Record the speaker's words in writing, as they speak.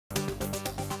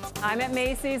I'm at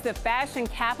Macy's, the fashion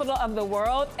capital of the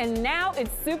world, and now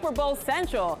it's Super Bowl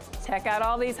Central. Check out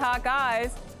all these hot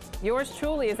guys. Yours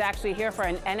truly is actually here for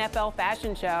an NFL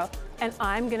fashion show, and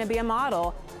I'm gonna be a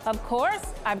model. Of course,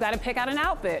 I've got to pick out an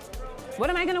outfit. What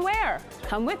am I gonna wear?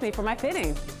 Come with me for my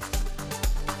fitting.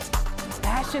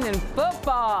 Fashion and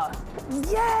football,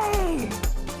 yay!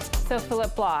 So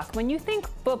Philip Block, when you think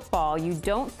football, you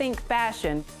don't think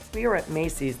fashion. We are at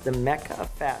Macy's, the mecca of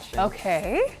fashion.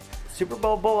 Okay. Super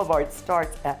Bowl Boulevard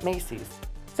starts at Macy's.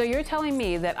 So you're telling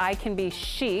me that I can be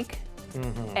chic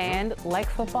and like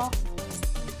football?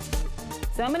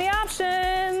 So many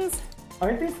options.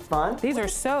 Aren't these fun? These are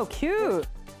so cute.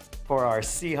 For our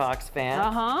Seahawks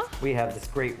fan, we have this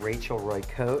great Rachel Roy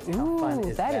coat. How fun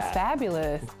is that? That is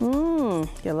fabulous.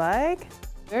 You like?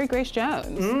 Very Grace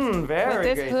Jones. Very With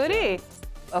this Grace hoodie. Jones.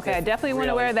 Okay, I definitely want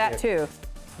to wear that too.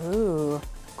 Ooh,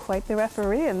 quite the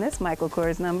referee in this Michael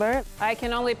Kors number. I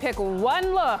can only pick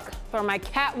one look for my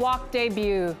Catwalk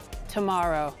debut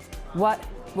tomorrow. What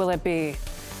will it be?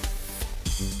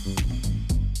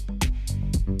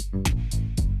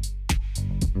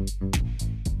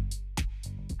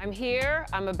 I'm here,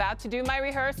 I'm about to do my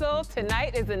rehearsal.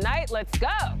 Tonight is the night, let's go.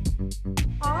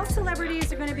 All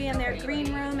celebrities are going to be in their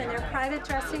green room and their private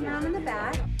dressing room in the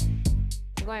back.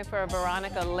 I'm going for a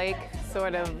Veronica Lake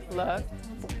sort of look.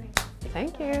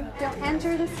 Thank you. They'll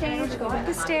enter the stage, go up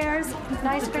the stairs,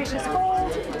 nice gracious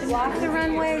hold, walk the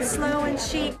runway slow and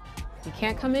chic. You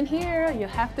can't come in here, you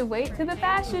have to wait to the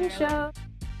fashion show.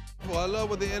 Well, I love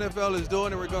what the NFL is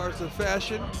doing in regards to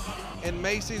fashion and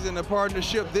Macy's and the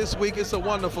partnership this week. It's a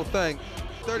wonderful thing.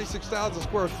 36,000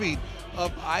 square feet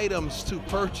of items to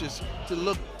purchase to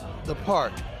look the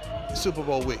part Super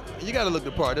Bowl week. You got to look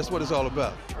the part. That's what it's all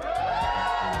about.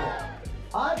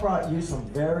 I brought you some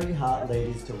very hot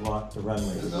ladies to walk the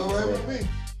runway. It's all right with me.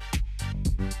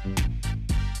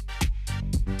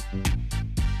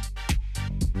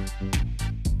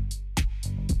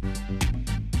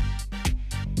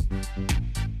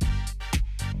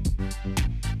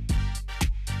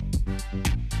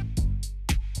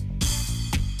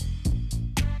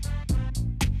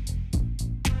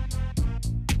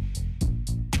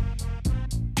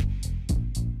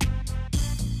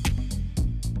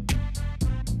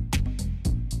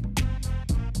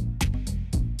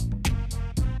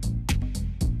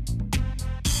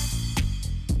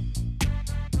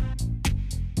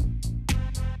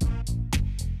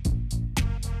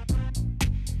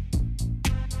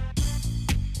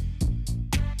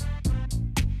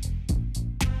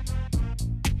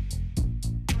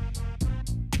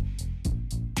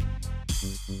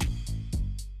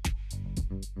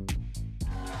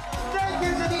 Thank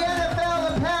you to the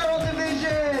NFL Apparel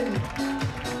Division!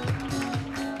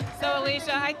 So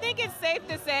Alicia, I think it's safe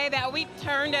to say that we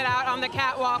turned it out on the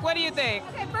catwalk. What do you think?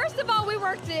 Okay, first of all, we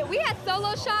worked it. We had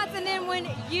solo shots, and then when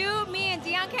you, me, and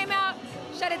Dion came out,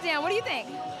 shut it down. What do you think?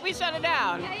 We shut it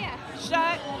down. Yeah.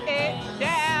 Shut it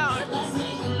down.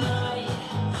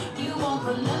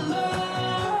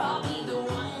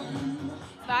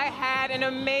 I had an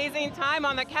amazing time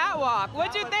on the catwalk.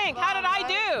 What'd you think? How did I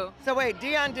do? So wait,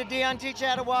 did Dion teach you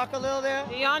how to walk a little there?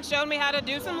 Dion showed me how to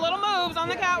do some little moves on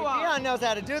the catwalk. Dion knows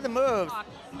how to do the moves.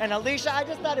 And Alicia, I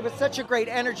just thought it was such a great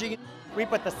energy. We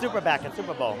put the super back in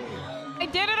Super Bowl. I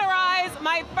did it, Arise,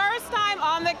 my first time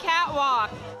on the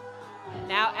catwalk.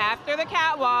 Now, after the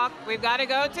catwalk, we've got to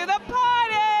go to the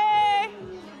party.